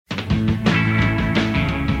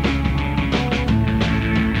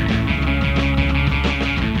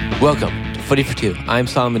Welcome to Footy for Two. I'm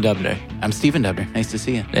Solomon Dubner. I'm Stephen Dubner. Nice to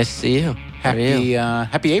see you. Nice to see you. Happy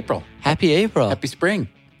April. Happy April. Happy spring.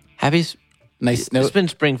 Nice snow. It's been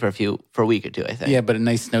spring for a week or two, I think. Yeah, but a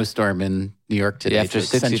nice snowstorm in New York today. Yeah, after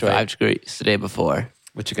 65 degrees the day before.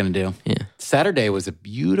 What you gonna do? Yeah. Saturday was a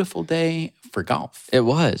beautiful day for golf. It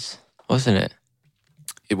was, wasn't it?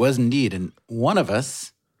 It was indeed, and one of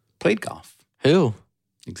us played golf. Who?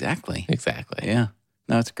 Exactly. Exactly. Yeah.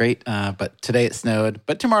 No, it's great. But today it snowed.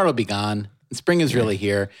 But tomorrow it'll be gone. And spring is really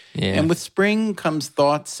here. Yeah. And with spring comes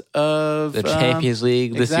thoughts of The Champions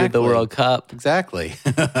League, this year the World Cup. Exactly.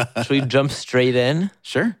 Should we jump straight in?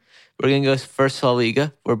 Sure. We're going to go first to La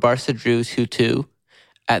Liga, where Barca drew 2-2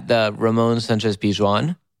 at the Ramon Sanchez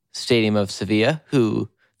Pizjuan Stadium of Sevilla,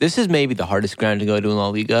 this is maybe the hardest ground to go to in La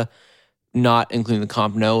Liga, not including the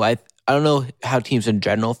Camp Nou. I don't know how teams in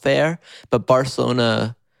general fare, but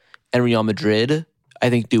Barcelona and Real Madrid, I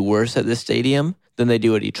think, do worse at this stadium than they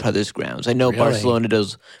do at each other's grounds. I know Really? Barcelona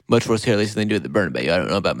does much worse here, at least than they do at the Bernabeu. I don't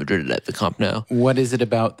know about Madrid at the Camp Nou. What is it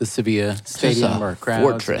about the Sevilla stadium or crowds?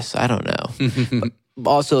 Fortress. I don't know. But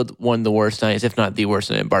also, one of the worst nights, if not the worst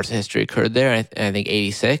night in Barca history, occurred there. I think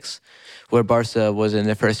 86, where Barca was in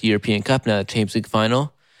their first European Cup, now the Champions League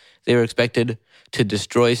final. They were expected to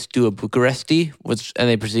destroy Steaua Bucuresti, and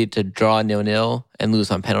they proceeded to draw 0-0 and lose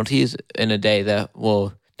on penalties in a day that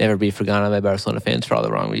will never be forgotten by Barcelona fans for all the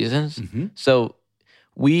wrong reasons. Mm-hmm. So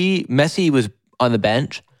Messi was on the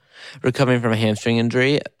bench, recovering from a hamstring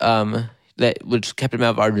injury, which kept him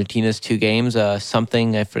out of Argentina's 2 games.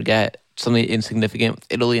 Something insignificant with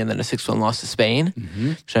Italy, and then a 6-1 loss to Spain,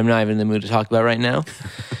 which I'm not even in the mood to talk about right now.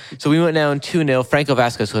 So we went down 2-0. Franco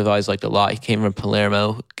Vasquez, who I've always liked a lot, he came from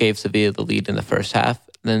Palermo, gave Sevilla the lead in the first half.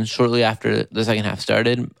 Then shortly after the second half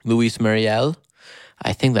started, Luis Muriel,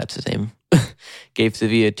 I think that's his name, gave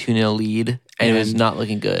Sevilla a 2-0 lead, and it was not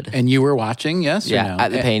looking good. And you were watching, yes or no?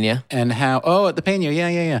 At the Peña. And how? Oh, at the Peña,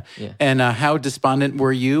 yeah. And how despondent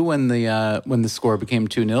were you when the score became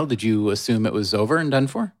 2-0? Did you assume it was over and done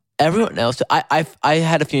for? Everyone else, I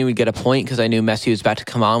had a feeling we'd get a point because I knew Messi was about to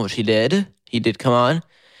come on, which he did. He did come on.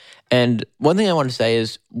 And one thing I want to say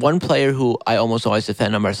is one player who I almost always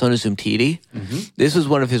defend on Barcelona is Umtiti. This was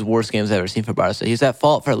one of his worst games I've ever seen for Barca. He's at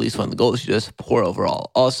fault for at least one of the goals. He's just poor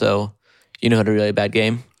overall. Also, you know who had a really bad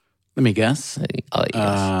game? Let me guess. I'll let you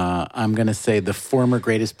guess. I'm going to say the former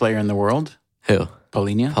greatest player in the world. Who?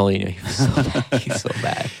 Paulinho. He was so bad. He's so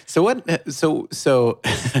bad. So what?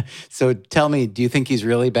 So tell me, do you think he's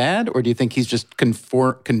really bad, or do you think he's just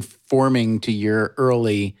conforming to your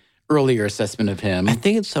earlier assessment of him? I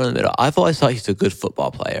think it's somewhere in the middle. I've always thought he's a good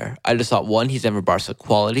football player. I just thought, one, he's never Barca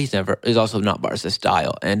quality. He's also not Barca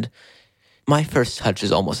style. And my first touch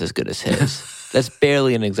is almost as good as his. That's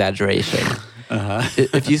barely an exaggeration.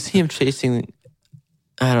 If you see him chasing,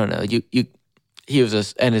 I don't know, he was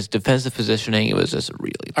just, and his defensive positioning, it was just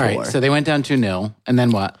really poor. All right, so they went down 2-0, and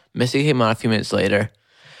then what? Messi came on a few minutes later.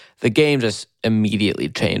 The game just immediately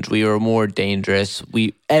changed. We were more dangerous.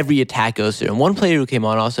 Every attack goes through. And one player who came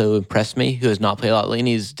on also impressed me, who has not played a lot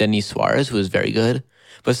lately, is Denis Suarez, who was very good.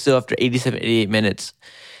 But still, after 87, 88 minutes,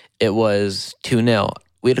 it was 2-0.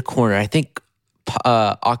 We had a corner. I think,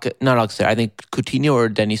 not Alcacer, I think Coutinho or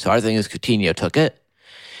Denis Suarez, I think it was Coutinho, took it.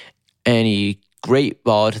 And great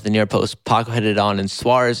ball to the near post. Paco headed it on, and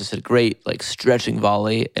Suarez just a great stretching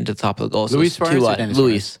volley into the top of the goal. So Luis Suarez or Denis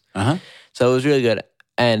Luis. Suarez? So it was really good.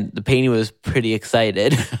 And the Peña was pretty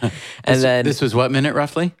excited. And then this was what minute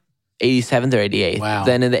roughly? 87th or 88th. Wow.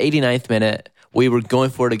 Then in the 89th minute, we were going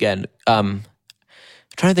for it again. I'm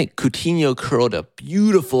trying to think. Coutinho curled a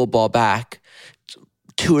beautiful ball back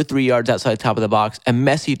 2 or 3 yards outside the top of the box, and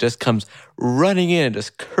Messi just comes running in and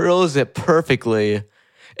just curls it perfectly.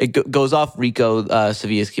 It goes off Rico,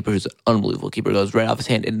 Sevilla's keeper, who's an unbelievable keeper, goes right off his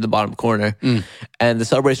hand into the bottom corner. And the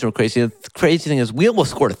celebration was crazy. The crazy thing is we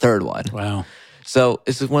almost scored a third one. Wow. So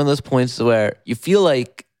this is one of those points where you feel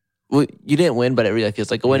like you didn't win, but it really feels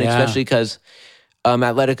like a win, especially because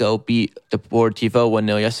Atletico beat Deportivo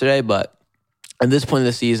 1-0 yesterday. But at this point in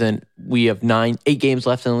the season, we have 8 games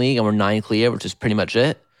left in the league, and we're 9 clear, which is pretty much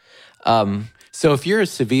it. So if you're a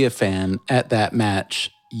Sevilla fan at that match,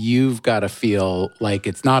 you've got to feel like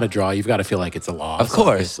it's not a draw. You've got to feel like it's a loss. Of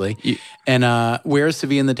course. Obviously. And where is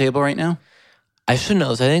Sevilla in the table right now? I should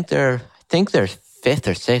know. So I think they're 5th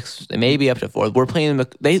or 6th. They may be up to 4th. We're playing them.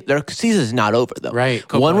 Their season's not over though.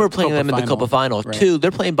 Right. One, we're playing them in the Copa Final. Right. 2,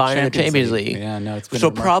 they're playing Bayern in the Champions League. Yeah, no, it's been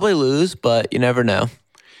so probably lose, but you never know.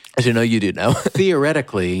 As you know, you do know.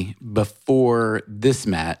 Theoretically, before this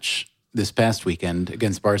match, this past weekend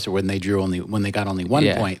against Barca when they got only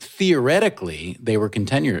 1 point. Theoretically, they were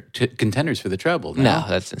contenders for the treble. No,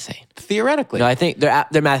 that's insane. Theoretically. No, I think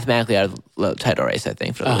they're mathematically out of the title race, I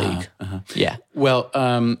think, for the league. Yeah. Well,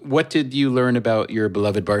 what did you learn about your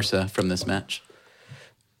beloved Barca from this match?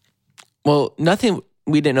 Well, nothing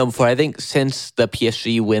we didn't know before. I think since the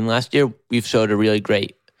PSG win last year, we've showed a really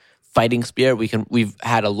great fighting spirit. We've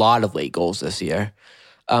had a lot of late goals this year.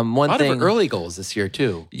 A lot of early goals this year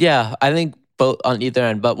too. Yeah, I think both on either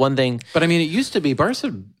end. But one thing, but I mean, it used to be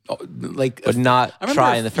Barca would not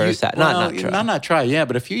try in the first half. Not try. Yeah,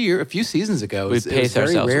 but a few seasons ago, it was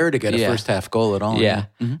very rare to get a first half goal at all. Yeah.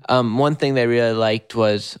 One thing they really liked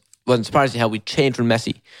wasn't surprising how we changed when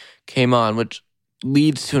Messi came on, which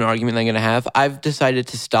leads to an argument I'm going to have. I've decided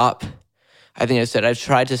to stop. I think I said I've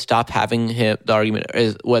tried to stop having the argument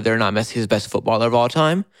is whether or not Messi is the best footballer of all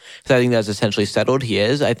time, because I think that's essentially settled. He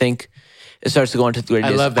is. I think it starts to go into the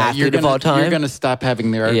greatest athlete of all time. You're going to stop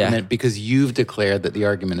having the argument because you've declared that the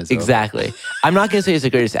argument is exactly. Over. I'm not going to say he's the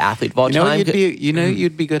greatest athlete of all time.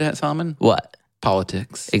 You'd be good at, Salman? What?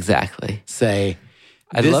 Politics. Exactly. Say.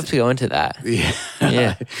 I'd love to go into that.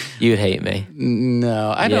 Yeah. You would hate me.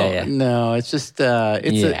 No, I don't. Yeah. No, it's just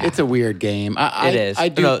it's a weird game. It is. I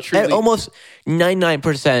do truly. Almost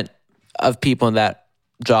 99% of people in that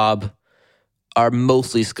job are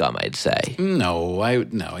mostly scum, I'd say. No, I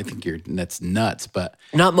think that's nuts. But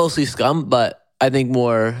not mostly scum, but I think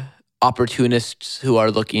more opportunists who are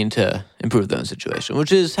looking to improve their own situation,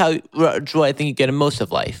 which is what I think you get in most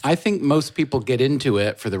of life. I think most people get into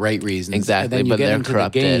it for the right reasons. Exactly, and then but you get they're into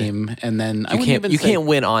corrupted. The game, and then you can't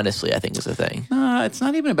win honestly, I think is the thing. No, it's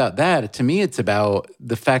not even about that. To me, it's about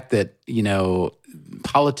the fact that,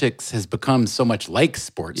 politics has become so much like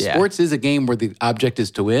sports. Yeah. Sports is a game where the object is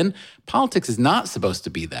to win. Politics is not supposed to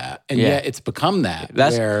be that. And yet it's become that.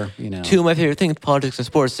 That's two of my favorite things, politics and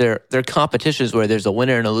sports. They're competitions where there's a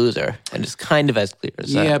winner and a loser. And it's kind of as clear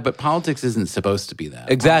as that. Yeah, but politics isn't supposed to be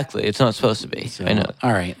that. Exactly. It's not supposed to be. So, I know.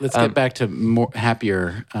 All right. Let's get back to more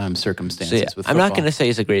happier circumstances with football. I'm not going to say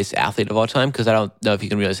he's the greatest athlete of all time because I don't know if you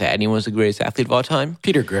can really say anyone's the greatest athlete of all time.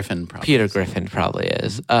 Peter Griffin probably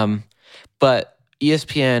is. But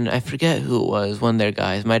ESPN, I forget who it was, one of their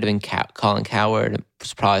guys, might have been Colin Cowherd, it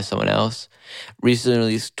was probably someone else, recently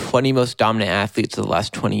released 20 most dominant athletes of the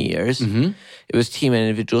last 20 years. Mm-hmm. It was team and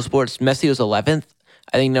individual sports. Messi was 11th.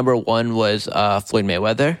 I think number 1 was Floyd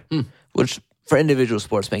Mayweather, which for individual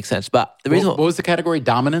sports makes sense. But the reason... What was the category?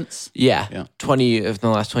 Dominance? Yeah. 20 of the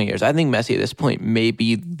last 20 years. I think Messi at this point may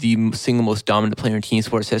be the single most dominant player in team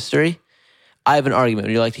sports history. I have an argument.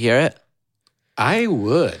 Would you like to hear it? I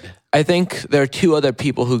would. I think there are two other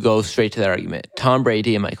people who go straight to that argument: Tom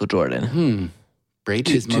Brady and Michael Jordan.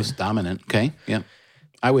 Brady is most dominant. Okay, yeah.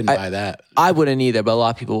 I wouldn't buy that. I wouldn't either, but a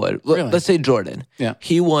lot of people would. Really? Let's say Jordan. Yeah.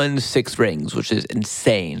 He won 6 rings, which is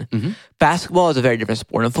insane. Mm-hmm. Basketball is a very different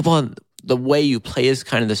sport. In football, the way you play is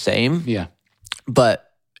kind of the same. Yeah. But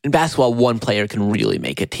in basketball, one player can really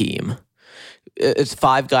make a team. It's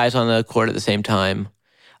 5 guys on the court at the same time.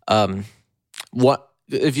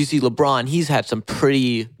 If you see LeBron, he's had some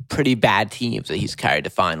pretty bad teams that he's carried to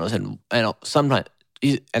finals, and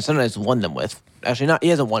sometimes won them with. Actually, not he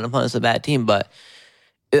hasn't won them as a bad team, but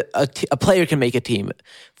a player can make a team.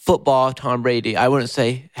 Football, Tom Brady, I wouldn't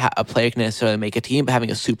say a player can necessarily make a team, but having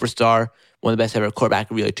a superstar, one of the best ever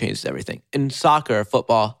quarterback, really changes everything. In soccer,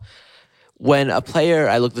 football, when a player,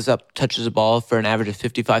 I looked this up, touches a ball for an average of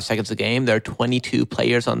 55 seconds a game, there are 22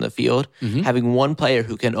 players on the field. Mm-hmm. Having one player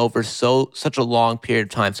who can, over such a long period of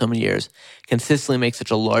time, so many years, consistently make such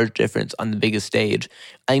a large difference on the biggest stage,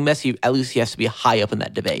 I think Messi, at least he has to be high up in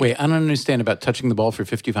that debate. Wait, I don't understand about touching the ball for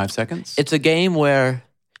 55 seconds? It's a game where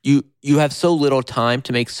you have so little time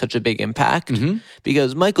to make such a big impact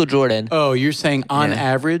because Michael Jordan... Oh, you're saying on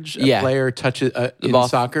average a player touches in ball,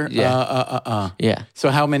 soccer? Yeah. So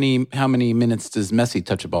how many minutes does Messi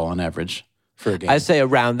touch a ball on average for a game? I'd say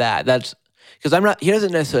around that. That's because he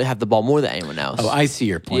doesn't necessarily have the ball more than anyone else. Oh, I see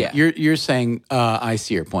your point. Yeah. You're saying I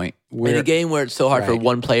see your point. In a game where it's so hard for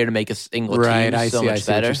one player to make a single team, I see much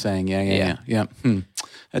better. What you're saying. Yeah.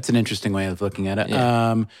 That's an interesting way of looking at it.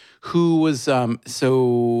 Yeah. Who was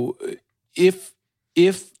so if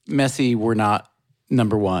Messi were not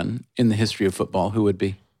number 1 in the history of football, who would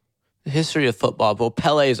be? The history of football. Well,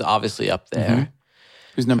 Pele is obviously up there. Mm-hmm.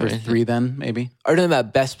 Who's number 3 then? Maybe. Are you talking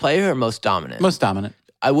about best player or most dominant? Most dominant.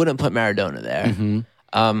 I wouldn't put Maradona there. Mm-hmm.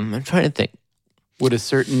 I'm trying to think. Would a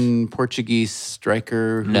certain Portuguese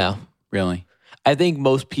striker? No. Really? I think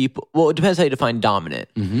most people... Well, it depends how you define dominant.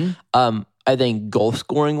 Mm-hmm. I think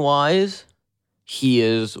goal-scoring wise, he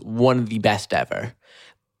is one of the best ever.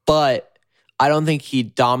 But I don't think he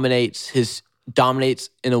dominates his dominates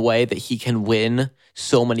in a way that he can win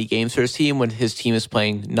so many games for his team when his team is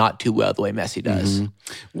playing not too well the way Messi does.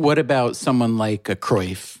 What about someone like a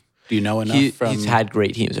Cruyff? Do you know enough He's had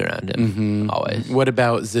great teams around him, always. What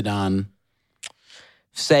about Zidane?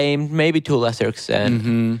 Same, maybe to a lesser extent.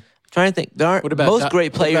 I'm trying to think. There aren't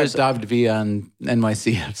great players. What about David Villa on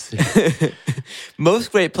NYCFC?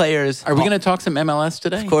 Most great players. Are we going to talk some MLS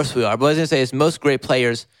today? Of course we are. But what I was going to say is most great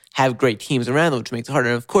players have great teams around them, which makes it harder.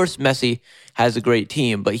 And of course, Messi has a great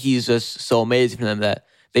team, but he's just so amazing for them that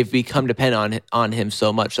they've become dependent on him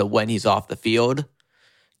so much that when he's off the field,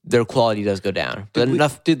 their quality does go down.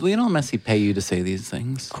 But did Lionel Messi pay you to say these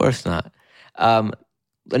things? Of course not.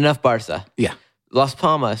 Enough Barca. Yeah. Las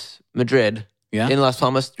Palmas, Madrid. Yeah. In Las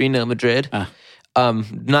Palmas, 3-0 Madrid.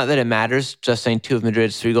 Not that it matters, just saying 2 of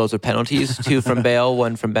Madrid's 3 goals were penalties, 2 from Bale,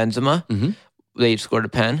 1 from Benzema. They each scored a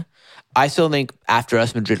pen. I still think after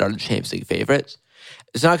us, Madrid are the Champions League favorites.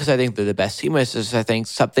 It's not because I think they're the best team. It's just I think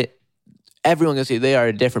something everyone can see they are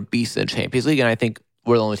a different beast in the Champions League, and I think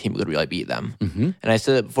we're the only team who could really beat them. And I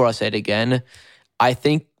said it before, I'll say it again.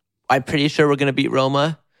 I'm pretty sure we're going to beat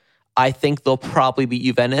Roma. I think they'll probably beat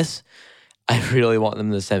Juventus. I really want them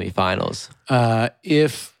in the semifinals.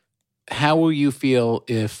 How will you feel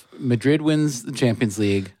if Madrid wins the Champions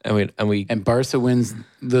League and Barca wins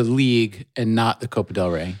the league and not the Copa del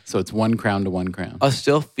Rey? So it's 1 crown to 1 crown. I'll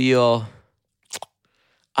still feel,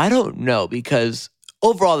 I don't know, because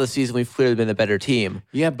overall this season we've clearly been the better team.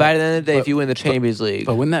 Yeah, but at the end of the day, if you win the Champions League.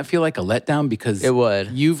 But wouldn't that feel like a letdown? Because it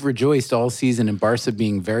would. You've rejoiced all season in Barca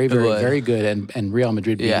being very, very, very good and Real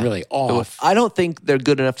Madrid being really off. I don't think they're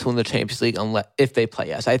good enough to win the Champions League if they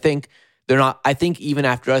play us. I think they're not. I think even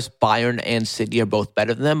after us, Bayern and City are both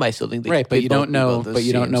better than them. I still think they but you don't know. But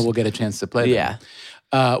you don't know we'll get a chance to play them.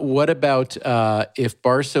 What about if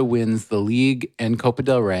Barca wins the league and Copa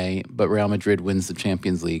del Rey, but Real Madrid wins the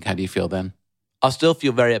Champions League? How do you feel then? I'll still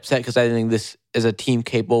feel very upset because I think this is a team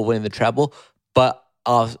capable of winning the treble, but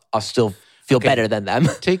I'll still feel better than them.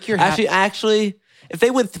 Take your actually, if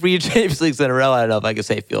they win 3 Champions Leagues in a row, I don't know if I could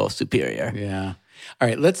say feel superior. Yeah. All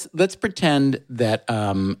right. Let's pretend that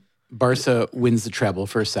Barca wins the treble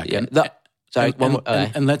for a second.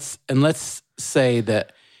 And let's say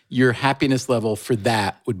that your happiness level for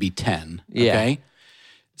that would be 10. Okay.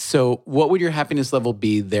 So what would your happiness level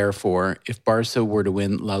be, therefore, if Barca were to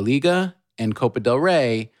win La Liga and Copa del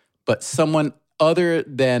Rey, but someone other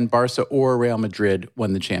than Barca or Real Madrid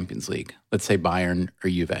won the Champions League? Let's say Bayern or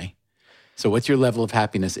Juve. So what's your level of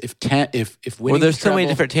happiness if winning? Well, there's so many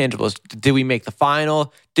different tangibles. Did we make the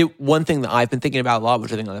final? One thing that I've been thinking about a lot,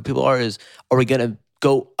 which I think other people are we going to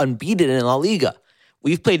go unbeaten in La Liga?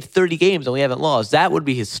 We've played 30 games and we haven't lost. That would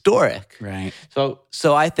be historic. Right.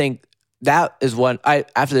 So I think that is what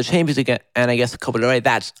after the Champions League and I guess the Copa del Rey,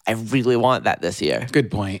 I really want that this year. Good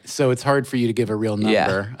point. So it's hard for you to give a real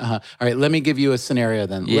number. Yeah. All right, let me give you a scenario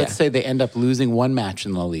then. Yeah. Let's say they end up losing 1 match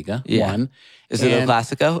in La Liga. Yeah. 1. Is it a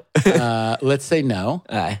Clasico? Let's say no.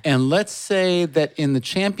 And let's say that in the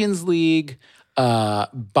Champions League,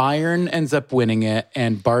 Bayern ends up winning it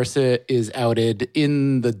and Barca is outed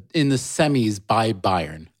in the semis by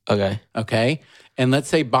Bayern. Okay. And let's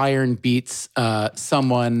say Bayern beats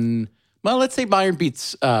someone. Well, let's say Bayern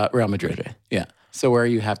beats Real Madrid. Yeah. So where are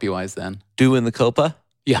you happy-wise then? Do win the Copa?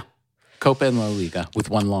 Yeah. Copa and La Liga with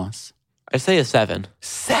 1 loss. I say a 7.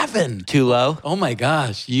 7? Too low? Oh my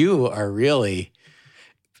gosh, you are really.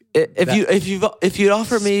 If you'd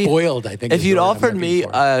offered me spoiled, I think. If you'd offered me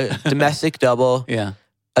a domestic double,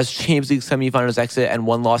 a Champions League semifinals exit and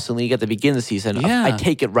 1 loss in the league at the beginning of the season, I'd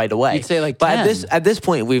take it right away. You'd say like 10. But at this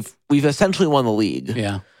point, we've essentially won the league.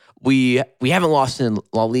 Yeah. We haven't lost in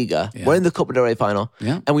La Liga. Yeah. We're in the Copa del Rey final,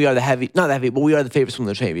 and we are but we are the favorites from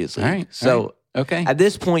the Champions League. All right. So okay, at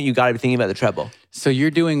this point, you got to be thinking about the treble. So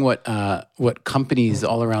you're doing what companies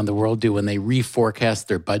all around the world do when they reforecast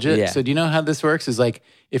their budget. Yeah. So do you know how this works? Is like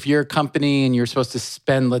if you're a company and you're supposed to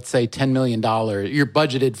spend, let's say, $10 million, you're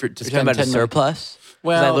budgeted to spend about $10 million. Surplus.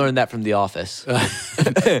 Well, I learned that from The Office. No,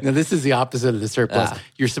 this is the opposite of the surplus.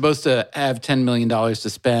 You're supposed to have $10 million to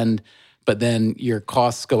spend, but then your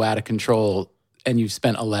costs go out of control and you've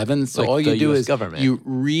spent 11. So all you do is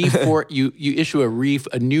you issue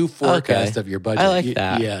a new forecast of your budget. I like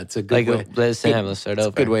that. Yeah, it's a good way. Let's start over. It's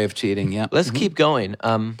a good way of cheating. Yeah. Let's keep going.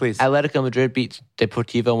 Please. Atletico Madrid beats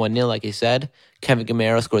Deportivo 1-0, like you said. Kevin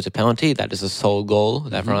Gamero scores a penalty. That is a sole goal.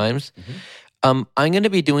 That rhymes. I'm going to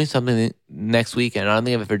be doing something next weekend. I don't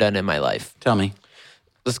think I've ever done it in my life. Tell me.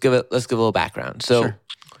 Let's give a little background. So. Sure.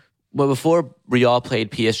 Well, before Real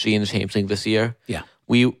played PSG in the Champions League this year,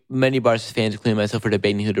 many Barca fans, including myself, were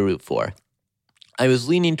debating who to root for. I was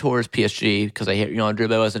leaning towards PSG because I hate Real Madrid,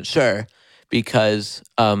 but I wasn't sure because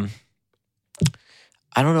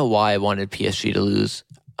I don't know why I wanted PSG to lose.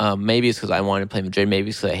 Maybe it's because I wanted to play Madrid. Maybe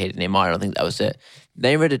it's because I hated Neymar. I don't think that was it.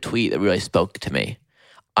 Then I read a tweet that really spoke to me.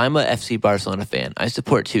 I'm a FC Barcelona fan. I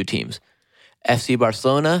support two teams, FC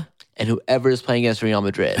Barcelona and whoever is playing against Real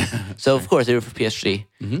Madrid. So, of course, they were for PSG.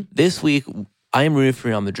 Mm-hmm. This week, I am rooting for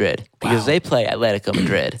Real Madrid because they play Atletico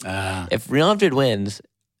Madrid. If Real Madrid wins,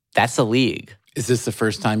 that's the league. Is this the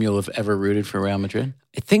first time you'll have ever rooted for Real Madrid?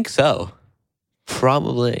 I think so.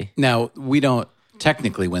 Probably. Now, we don't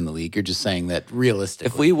technically win the league. You're just saying that realistically.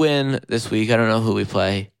 If we win this week, I don't know who we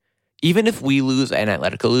play. Even if we lose and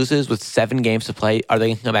Atletico loses with 7 games to play, are they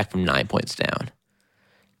going to come back from 9 points down?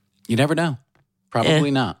 You never know. Probably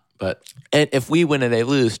not. But and if we win and they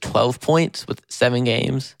lose 12 points with 7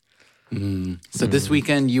 games. So this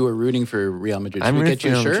weekend you were rooting for Real Madrid. Should we get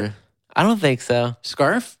you a shirt? Madrid. I don't think so.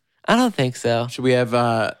 Scarf? I don't think so. Should we have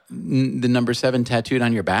the number 7 tattooed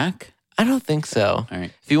on your back? I don't think so. All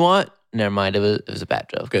right. If you want, never mind. It was a bad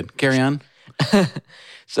joke. Good. Carry on.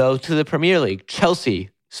 So to the Premier League, Chelsea,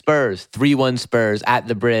 Spurs, 3-1 Spurs at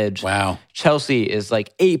the Bridge. Wow. Chelsea is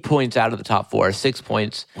like 8 points out of the top 4, 6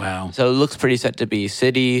 points. Wow. So it looks pretty set to be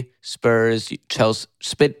City, Spurs, Chelsea,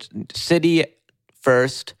 City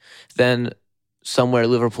first, then somewhere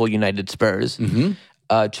Liverpool, United, Spurs.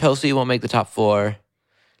 Mm-hmm. Chelsea won't make the top 4.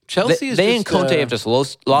 Chelsea they and Conte have just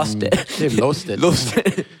lost it. They've lost it. Lost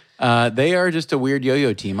it. They are just a weird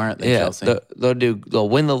yo-yo team, aren't they, Chelsea? They'll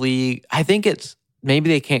win the league. I think it's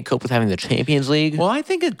maybe they can't cope with having the Champions League. Well, I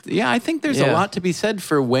think there's a lot to be said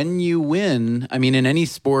for when you win. I mean, in any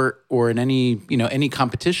sport or in any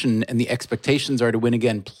competition, and the expectations are to win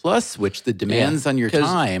again, plus which the demands on your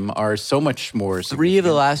time are so much more. 3 of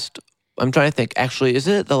the last, I'm trying to think, actually, is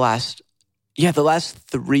it the last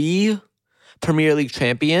 3 Premier League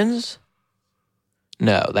champions?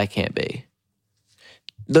 No, that can't be.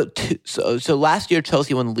 So last year,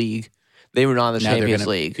 Chelsea won the league. They were not in the Champions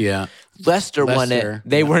League. Yeah. Leicester won it.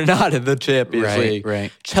 They were not in the Champions League.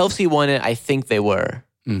 Right. Chelsea won it. I think they were.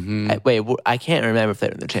 Mm-hmm. I can't remember if they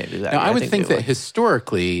were in the Champions League. Now, I would think that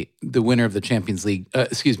historically, the winner of the Champions League,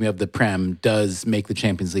 of the Prem, does make the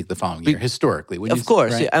Champions League the following year. Historically. Of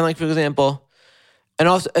course. Right? And like, for example, and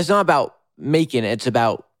also, it's not about making it. It's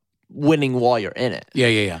about winning while you're in it.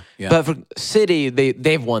 Yeah. But for City,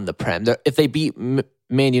 they've won the Prem. If they beat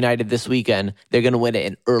Man United this weekend, they're going to win it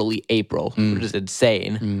in early April, which is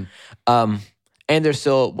insane. And they're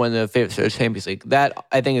still one of the favorites for the Champions League. That,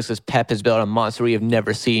 I think, is because Pep has built a monster we have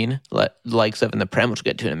never seen, the likes of in the Prem, which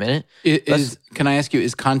we'll get to in a minute. Can I ask you,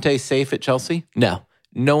 is Conte safe at Chelsea? No.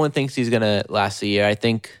 No one thinks he's going to last the year. I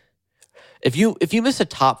think if you miss a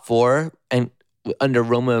top 4 and under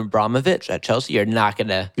Roman Abramovich at Chelsea, you're not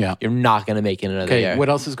gonna make it another year. What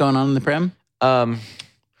else is going on in the Prem?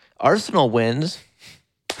 Arsenal wins.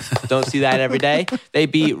 Don't see that every day. They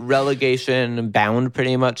beat relegation bound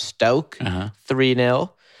pretty much Stoke 3-0.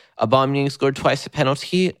 Aubameyang scored twice a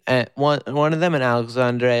penalty. One of them, and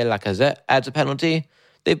Alexandre Lacazette adds a penalty.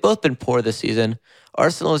 They've both been poor this season.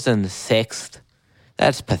 Arsenal is in the 6th.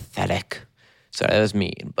 That's pathetic. Sorry, that was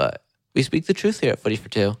mean, but we speak the truth here at Footy for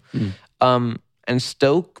Two. And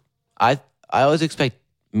Stoke, I always expect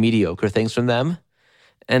mediocre things from them,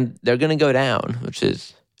 and they're going to go down, which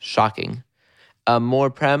is shocking. More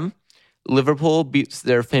Prem, Liverpool beats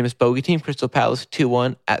their famous bogey team, Crystal Palace,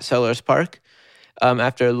 2-1 at Selhurst Park.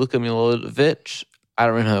 After Luka Milovic, I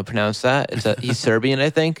don't really know how to pronounce that. He's Serbian, I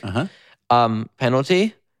think.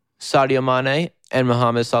 Penalty, Sadio Mane and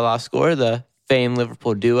Mohamed Salah score, the famed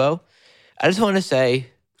Liverpool duo. I just want to say,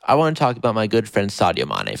 I want to talk about my good friend Sadio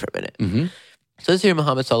Mane for a minute. So this year,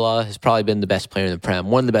 Mohamed Salah has probably been the best player in the Prem,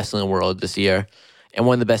 one of the best in the world this year, and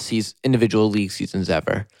one of the best individual league seasons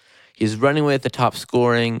ever. He's running away at the top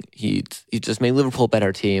scoring. He just made Liverpool a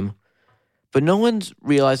better team. But no one's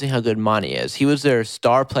realizing how good Mane is. He was their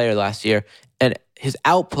star player last year, and his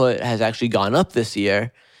output has actually gone up this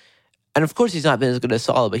year. And of course, he's not been as good as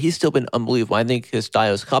Salah, but he's still been unbelievable. I think his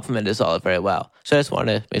style has complemented Salah very well. So I just want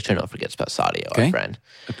to make sure no one forgets about Sadio, our friend.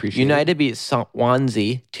 Appreciate United beat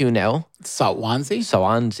Swansea 2-0. Swansea?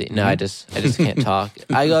 Swansea. No, I just can't talk.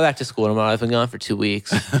 I go back to school tomorrow. I've been gone for 2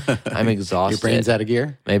 weeks. I'm exhausted. Your brain's out of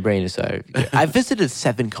gear? My brain is out of gear. I visited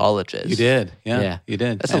 7 colleges. You did. Yeah. You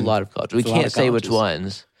did. That's a lot of colleges. We can't say which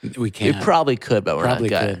ones. We can't. We probably could, but we're probably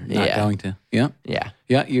not could. Not going to. Yeah.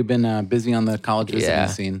 Yeah, you've been busy on the college visiting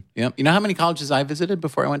scene. Yep. You know how many colleges I visited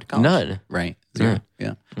before I went to college? None. Right. 0.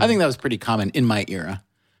 Yeah. I think that was pretty common in my era.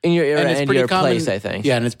 In your era and your place, I think.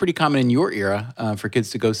 Yeah, and it's pretty common in your era for kids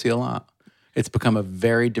to go see a lot. It's become a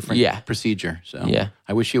very different procedure. So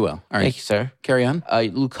I wish you well. All right. Thank you, sir. Carry on.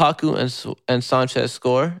 Lukaku and Sanchez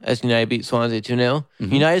score as United beat Swansea 2-0.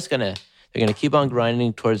 United's They're going to keep on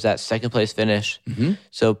grinding towards that second place finish.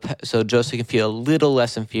 So Jose can feel a little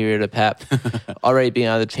less inferior to Pep. Already being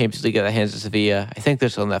out of the Champions League at the hands of Sevilla. I think they're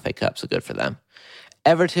still in the FA Cup, so good for them.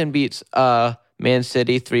 Everton beats Man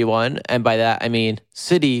City 3-1. And by that, I mean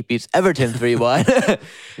City beats Everton 3-1.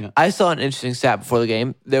 I saw an interesting stat before the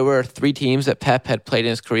game. There were 3 teams that Pep had played in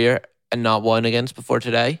his career and not won against before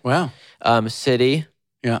today. Wow. City.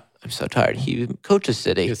 Yeah. I'm so tired. He coaches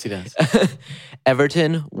City. Yes, he does.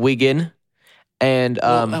 Everton, Wigan, and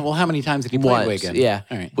well, how many times did he play Wigan? Yeah.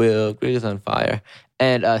 All right. Will Grigg is on fire.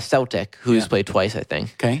 And Celtic, who's played twice, I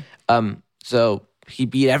think. Okay. So he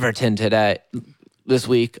beat Everton this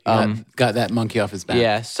week. Got that monkey off his back.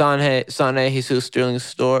 Yeah. Sané, Jesus, Sterling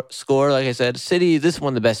score. Like I said, City, this is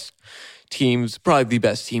one of the best teams, probably the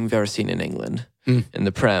best team we've ever seen in England, in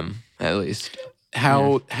the Prem, at least.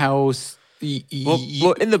 How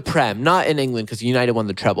Well, in the Prem, not in England, because United won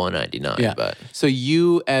the treble in '99. Yeah. But so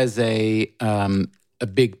you, as a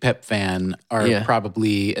big Pep fan, are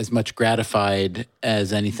probably as much gratified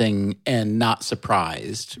as anything, and not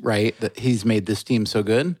surprised, right? That he's made this team so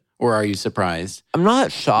good, or are you surprised? I'm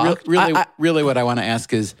not shocked. Really, what I want to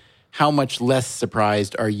ask is, how much less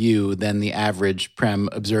surprised are you than the average Prem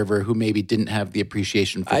observer who maybe didn't have the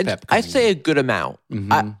appreciation for Pep? I'd say a good amount.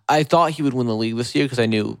 I thought he would win the league this year because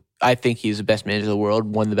I think he's the best manager in the world,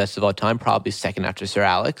 one of the best of all time, probably second after Sir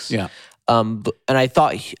Alex. Yeah. And I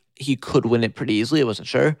thought he could win it pretty easily. I wasn't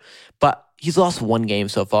sure. But he's lost 1 game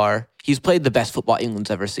so far. He's played the best football England's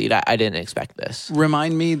ever seen. I didn't expect this.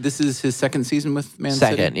 Remind me, this is his second season with Man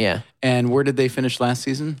City? Second, yeah. And where did they finish last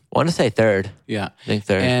season? I want to say third. Yeah. I think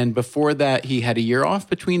third. And before that, he had a year off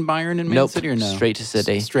between Bayern and Man City, or no? Straight to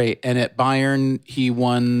City. Straight. And at Bayern, he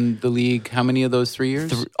won the league how many of those 3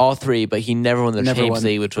 years? All 3, but he never won the Champions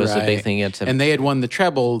League, which was a big thing against him. And they had won the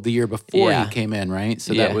treble the year before he came in, right?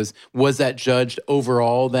 So that was that judged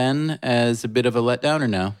overall then as a bit of a letdown, or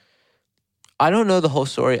no? I don't know the whole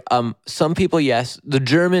story. Some people, yes. The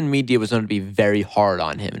German media was going to be very hard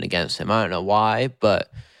on him and against him. I don't know why,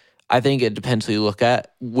 but I think it depends where you look at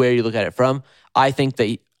it from. I think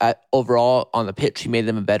that overall on the pitch, he made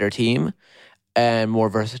them a better team and more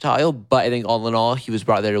versatile. But I think all in all, he was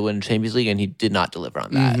brought there to win the Champions League, and he did not deliver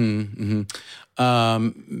on that.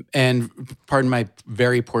 And pardon my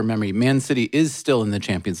very poor memory, Man City is still in the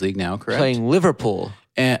Champions League now, correct? Playing Liverpool.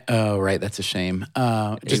 Oh, right. That's a shame.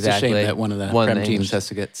 Just a shame that one of the Prem teams has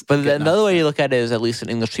to get. But another way you look at it is at least an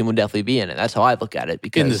English team would definitely be in it. That's how I look at it.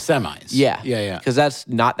 Because in the semis. Yeah. Yeah. Because that's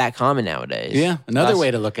not that common nowadays. Yeah. Another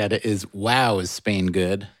way to look at it is, wow, is Spain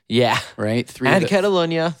good? Yeah. Right?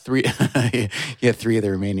 Catalonia. 3 of the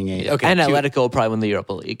remaining 8. Okay. And Atletico will probably win the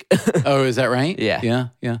Europa League. Oh, is that right? Yeah.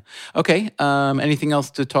 Yeah. Okay. Anything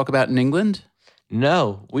else to talk about in England?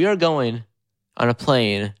 No. We are going on a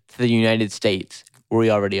plane to the United States, where we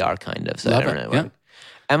already are, kind of. So Love I don't know.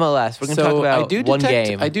 Yeah. MLS, we're going to talk about one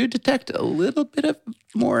game. I do detect a little bit of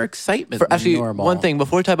more excitement than normal. One thing,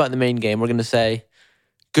 before we talk about the main game, we're going to say,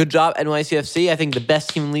 good job, NYCFC. I think the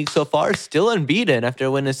best team in the league so far, still unbeaten after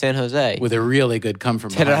a win in San Jose. With a really good come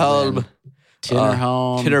from Tinnerholm.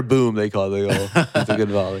 Tinner boom, they call the goal. That's a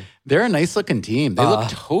good volley. They're a nice looking team. They look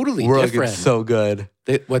totally we're different. Looking so good.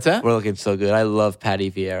 What's that? We're looking so good. I love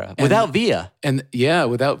Patty Vieira. Without Villa.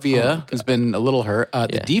 Without Villa, who's been a little hurt.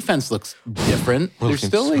 The defense looks different. They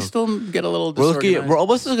still get a little disorganized. We're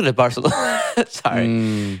almost looking at Barcelona.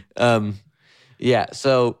 Sorry.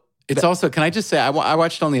 So it's also, can I just say, I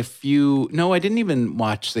watched only a few. No, I didn't even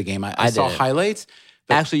watch the game. I saw highlights.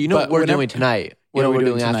 Actually, you know what we're doing tonight? What are we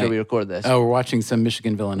doing after we record this? Oh, we're watching some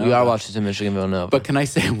Michigan Villanova. We are watching some Michigan Villanova. But can I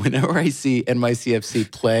say, whenever I see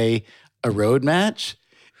NYCFC play a road match,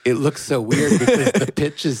 it looks so weird because the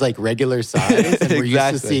pitch is like regular size, and we're used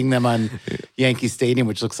to seeing them on Yankee Stadium,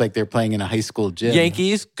 which looks like they're playing in a high school gym.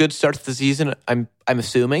 Yankees, good start to the season. I'm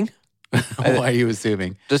assuming. Why are you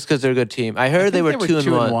assuming? Just because they're a good team. I heard they were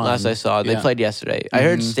 2-1 last I saw. They played yesterday. I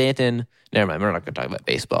heard Stanton. Never mind. We're not going to talk about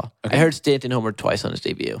baseball. Okay. I heard Stanton homered twice on his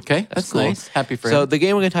debut. Okay, that's cool. Nice. Happy for him. So the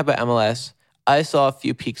game we're going to talk about MLS. I saw a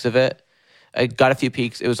few peeks of it. I got a few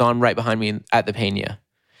peeks. It was on right behind me at the Pena.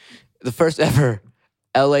 The first ever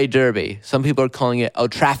LA Derby. Some people are calling it El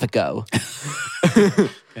Trafico.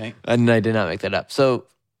 Okay. And I did not make that up. So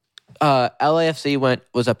LAFC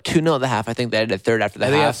was up 2-0 at the half. I think they had a third after the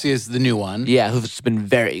half. LAFC is the new one. Yeah, who's been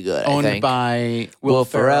very good. Owned by Will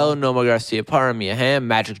Ferrell, Nomar Garcia Parra, Mia Hamm,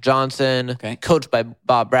 Magic Johnson. Okay. Coached by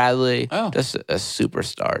Bob Bradley. Oh. Just a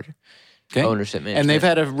superstar. Okay. Ownership management. And they've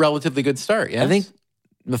had a relatively good start, yes? I think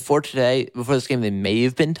before this game, they may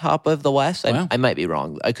have been top of the West. I might be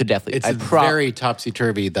wrong. I could definitely. It's very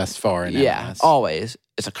topsy-turvy thus far in MLS. Yeah, always.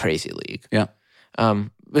 It's a crazy league. Yeah.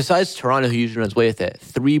 besides Toronto, who usually runs away with it,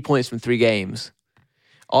 3 points from 3 games.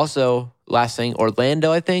 Also, last thing,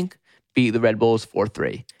 Orlando, I think, beat the Red Bulls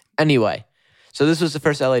 4-3. Anyway, so this was the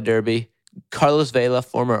first LA Derby. Carlos Vela,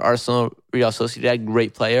 former Arsenal Real Sociedad,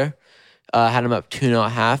 great player, had him up 2-0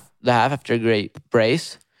 at the half after a great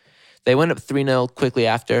brace. They went up 3-0 quickly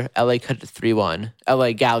after. LA cut it to 3-1.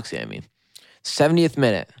 LA Galaxy, I mean. 70th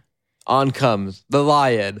minute. On comes the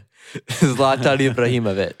Lion, Zlatan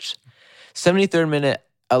Ibrahimovic. 73rd minute,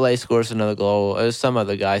 LA scores another goal. It was some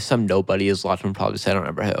other guy, some nobody, as Zlatan probably said. I don't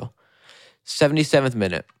remember who. 77th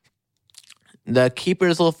minute. The keeper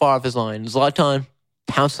is a little far off his line. Zlatan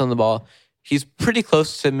pounces on the ball. He's pretty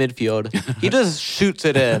close to midfield. He just shoots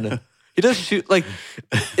it in. He just shoot like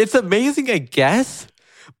it's amazing, I guess.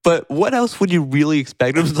 But what else would you really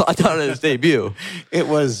expect from Zlatan at his debut? It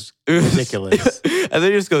was ridiculous. And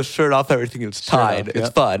then he just goes shirt off, everything is tied. Off, it's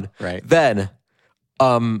fun. Right. Then,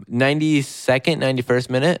 92nd, 91st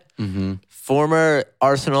minute, former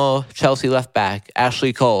Arsenal Chelsea left back,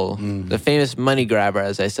 Ashley Cole, the famous money grabber,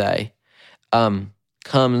 as I say,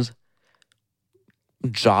 comes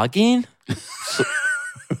jogging,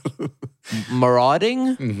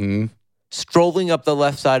 marauding, strolling up the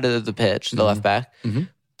left side of the pitch, the left back,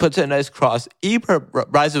 puts in a nice cross. Ibra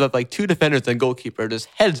rises up like 2 defenders and goalkeeper, just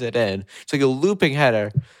heads it in. It's like a looping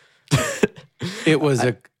header. It was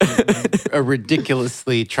a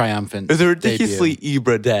ridiculously triumphant It was a ridiculously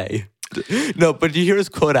Ibra day. No, but you hear his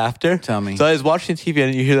quote after? Tell me. So I was watching TV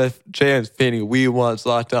and you hear that Jan's fanning, we want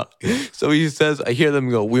Zlatan. So he says, I hear them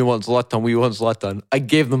go, we want Zlatan, we want Zlatan. I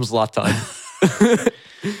gave them Zlatan.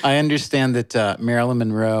 I understand that Marilyn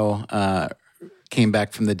Monroe came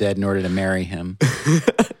back from the dead in order to marry him.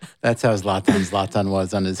 That's how Zlatan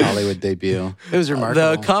was on his Hollywood debut. It was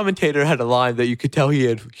remarkable. The commentator had a line that you could tell he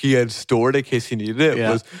had stored in case he needed it.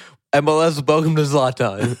 Yeah. Was MLS welcome to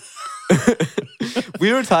Zlatan.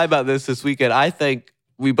 We were talking about this weekend.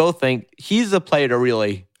 We both think he's a player to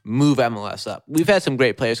really move MLS up. We've had some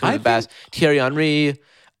great players come to the past. Thierry Henry,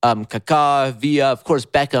 Kaká, Villa, of course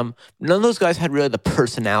Beckham. None of those guys had really the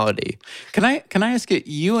personality. Can I ask you?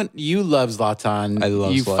 You love Zlatan. I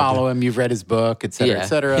love you Zlatan. Follow him. You've read his book, et cetera, et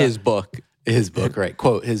cetera. His book, right?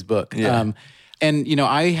 Quote his book. Yeah. And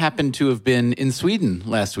I happened to have been in Sweden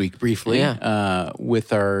last week briefly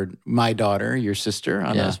with my daughter, your sister,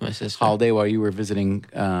 on my sister. holiday while you were visiting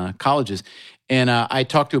colleges. And I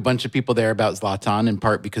talked to a bunch of people there about Zlatan, in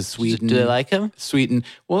part because Sweden. Do they like him? Sweden.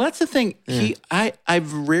 Well, that's the thing.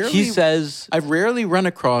 I've rarely run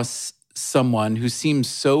across someone who seems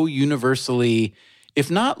so universally, if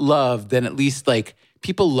not loved, then at least like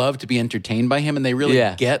people love to be entertained by him, and they really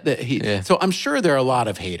get that he. Yeah. So I'm sure there are a lot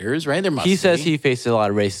of haters, right? There must. He says he faces a lot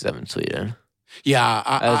of racism in Sweden.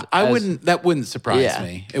 Yeah, I wouldn't. That wouldn't surprise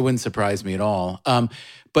me. It wouldn't surprise me at all.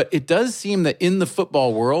 But it does seem that in the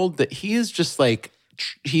football world that he is just like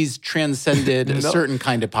he's transcended a certain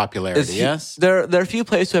kind of popularity. Yes, there are a few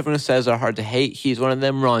players who everyone says are hard to hate. He's one of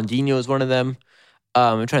them. Ronaldinho is one of them.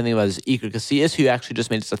 I'm trying to think about this. Iker Casillas, who actually just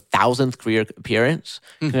made his 1,000th career appearance.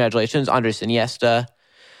 Congratulations, Andres Iniesta.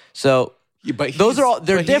 So. But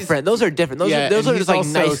they're different. Those are different. Those are just like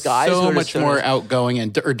nice guys. So much more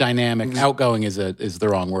outgoing or dynamic. Outgoing is the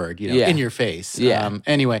wrong word. In your face. Yeah.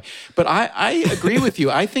 Anyway, but I agree with you.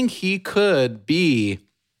 I think he could be,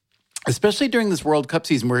 especially during this World Cup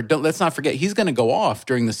season, where let's not forget he's going to go off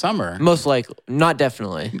during the summer. Most likely, not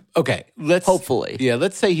definitely. Okay, hopefully. Yeah,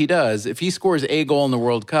 let's say he does. If he scores a goal in the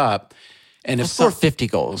World Cup. And if score 50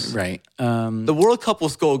 goals, right? The World Cup will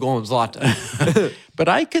score a goal in Zlatan. But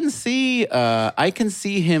I can see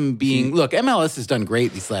him being. Look, MLS has done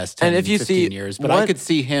great these last 10, 15 years, but I could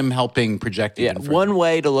see him helping project it. Yeah, one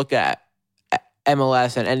way to look at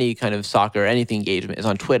MLS and any kind of soccer, anything engagement is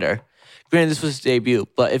on Twitter. Granted, this was his debut,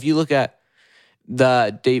 but if you look at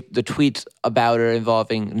the tweets about or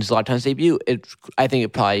involving Zlatan's debut, I think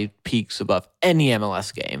it probably peaks above any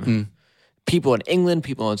MLS game. People in England,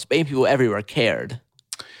 people in Spain, people everywhere cared.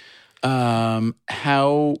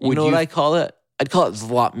 How would what I call it? I'd call it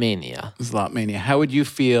Zlotmania. Zlotmania. How would you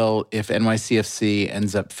feel if NYCFC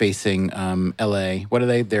ends up facing LA? What are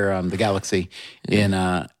they? They're the Galaxy in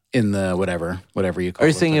the whatever you call it. Are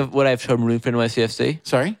you saying would I have trouble rooting for NYCFC?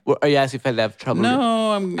 Sorry? Are you asking if I'd have trouble?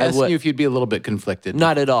 No, I'm asking you if you'd be a little bit conflicted.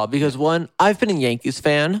 Not at all, because one, I've been a Yankees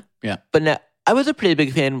fan. Yeah. But now, I was a pretty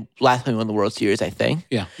big fan last time we won the World Series, I think.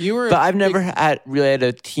 Yeah. But I've never really had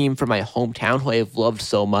a team from my hometown who I have loved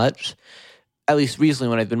so much, at least recently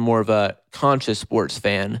when I've been more of a conscious sports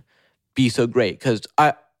fan, be so great. Because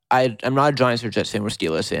I'm not a Giants or Jets fan, we're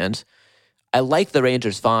Steelers fans. I like the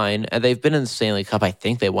Rangers fine, and they've been in the Stanley Cup. I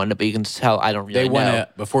think they won it, but you can tell I don't really know. They won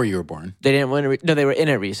it before you were born. They didn't win it. No, they were in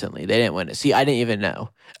it recently. They didn't win it. See, I didn't even know.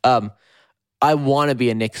 I want to be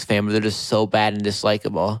a Knicks fan, but they're just so bad and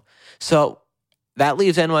dislikable. So that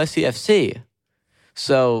leaves NYCFC.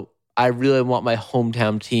 So I really want my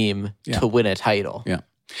hometown team to win a title. Yeah.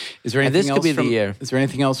 Is there anything this could be the year. Is there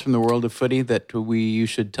anything else from the world of footy that you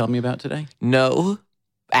should tell me about today? No.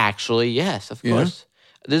 Actually, yes, of course.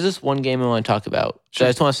 There's this one game I want to talk about. So I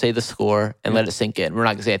just want to say the score and let it sink in. We're not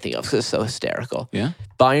going to say anything else because it's so hysterical. Yeah.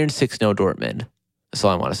 Bayern 6-0 Dortmund. That's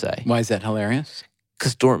all I want to say. Why is that hilarious?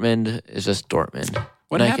 Because Dortmund is just Dortmund.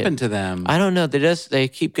 What happened to them? I don't know. They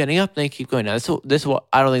keep getting up and they keep going down. This is what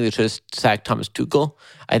I don't think they should have sacked Thomas Tuchel.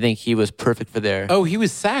 I think he was perfect for their. Oh, he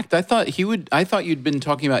was sacked. I thought you'd been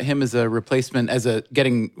talking about him as a replacement, as a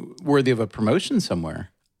getting worthy of a promotion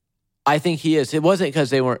somewhere. I think he is. It wasn't because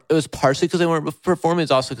they weren't. It was partially because they weren't performing.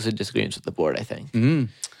 It's also because of disagreements with the board, I think. Mm-hmm.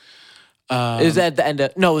 It was at the end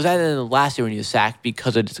of last year when he was sacked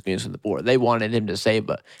because of disagreements with the board. They wanted him to stay,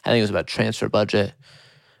 but I think it was about transfer budget,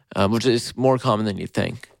 which is more common than you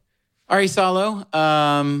think. All right, Salo.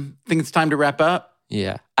 Think it's time to wrap up?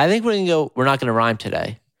 Yeah. I think we're not going to rhyme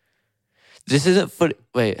today. This isn't footy.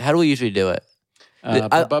 Wait, how do we usually do it?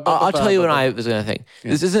 I'll tell you what I was going to think.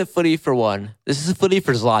 Yeah. This isn't footy for one. This is footy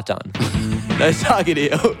for Zlatan. Nice talking to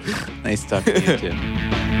you. Nice talking to you, too.